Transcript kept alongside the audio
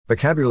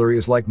Vocabulary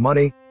is like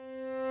money.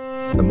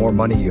 The more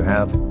money you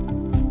have,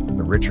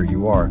 the richer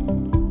you are.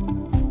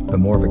 The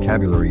more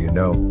vocabulary you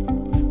know,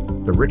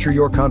 the richer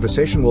your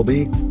conversation will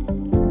be.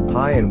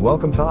 Hi and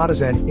welcome to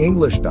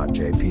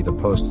ArtisanEnglish.jp, the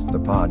posts of the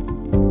pod.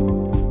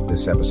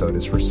 This episode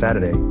is for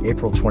Saturday,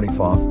 April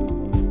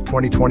 24th,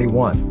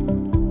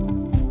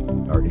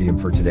 2021. Our idiom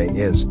for today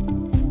is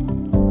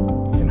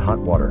in hot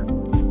water.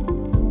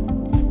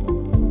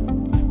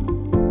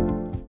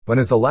 When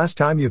is the last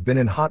time you've been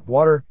in hot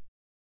water?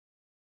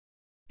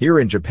 Here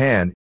in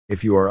Japan,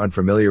 if you are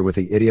unfamiliar with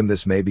the idiom,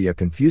 this may be a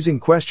confusing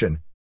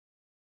question.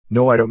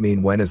 No, I don't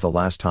mean when is the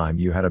last time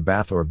you had a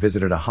bath or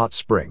visited a hot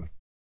spring.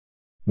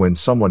 When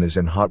someone is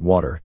in hot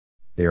water,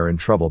 they are in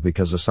trouble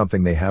because of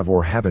something they have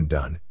or haven't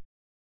done.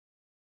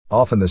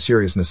 Often the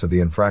seriousness of the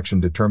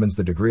infraction determines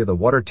the degree of the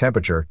water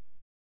temperature.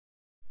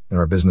 In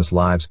our business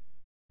lives,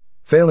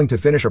 failing to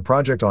finish a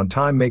project on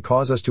time may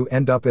cause us to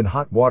end up in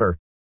hot water.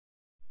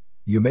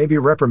 You may be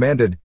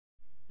reprimanded,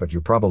 but you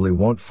probably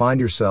won't find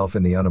yourself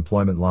in the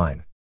unemployment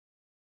line.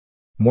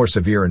 More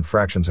severe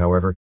infractions,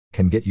 however,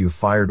 can get you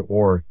fired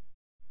or,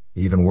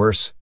 even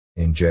worse,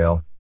 in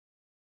jail.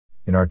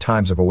 In our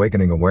times of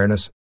awakening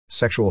awareness,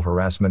 sexual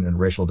harassment and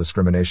racial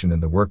discrimination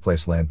in the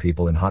workplace land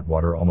people in hot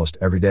water almost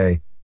every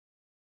day.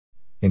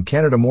 In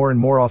Canada, more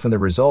and more often the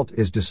result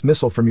is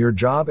dismissal from your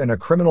job and a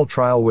criminal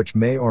trial which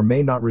may or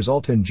may not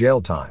result in jail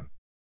time.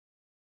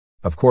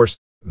 Of course,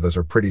 those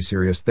are pretty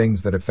serious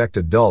things that affect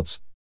adults.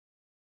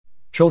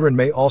 Children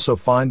may also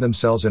find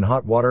themselves in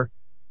hot water,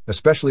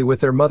 especially with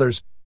their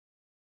mothers.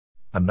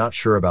 I'm not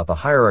sure about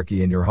the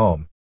hierarchy in your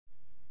home,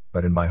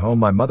 but in my home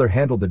my mother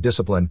handled the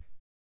discipline.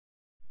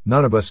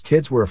 None of us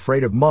kids were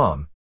afraid of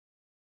Mom.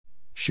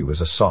 She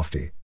was a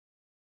softie.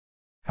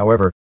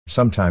 However,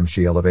 sometimes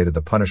she elevated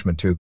the punishment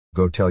to,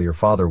 go tell your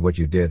father what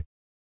you did.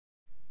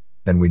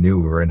 Then we knew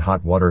we were in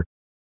hot water.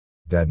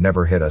 Dad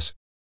never hit us.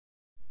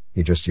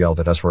 He just yelled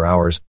at us for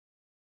hours.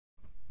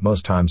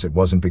 Most times it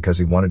wasn't because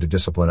he wanted to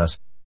discipline us.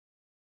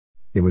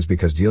 It was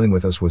because dealing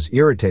with us was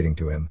irritating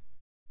to him,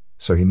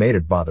 so he made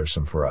it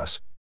bothersome for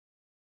us.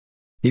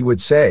 He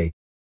would say,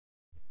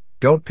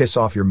 "Don't piss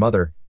off your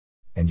mother,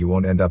 and you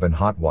won't end up in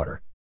hot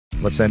water."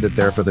 Let's end it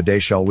there for the day,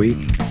 shall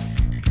we?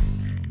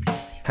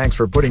 Thanks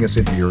for putting us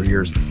into your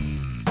ears.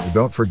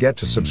 Don't forget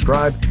to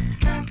subscribe.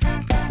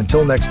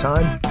 Until next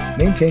time,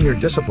 maintain your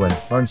discipline,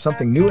 learn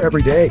something new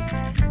every day.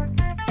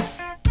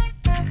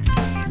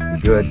 Be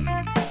good,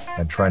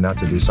 and try not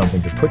to do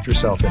something to put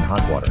yourself in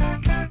hot water.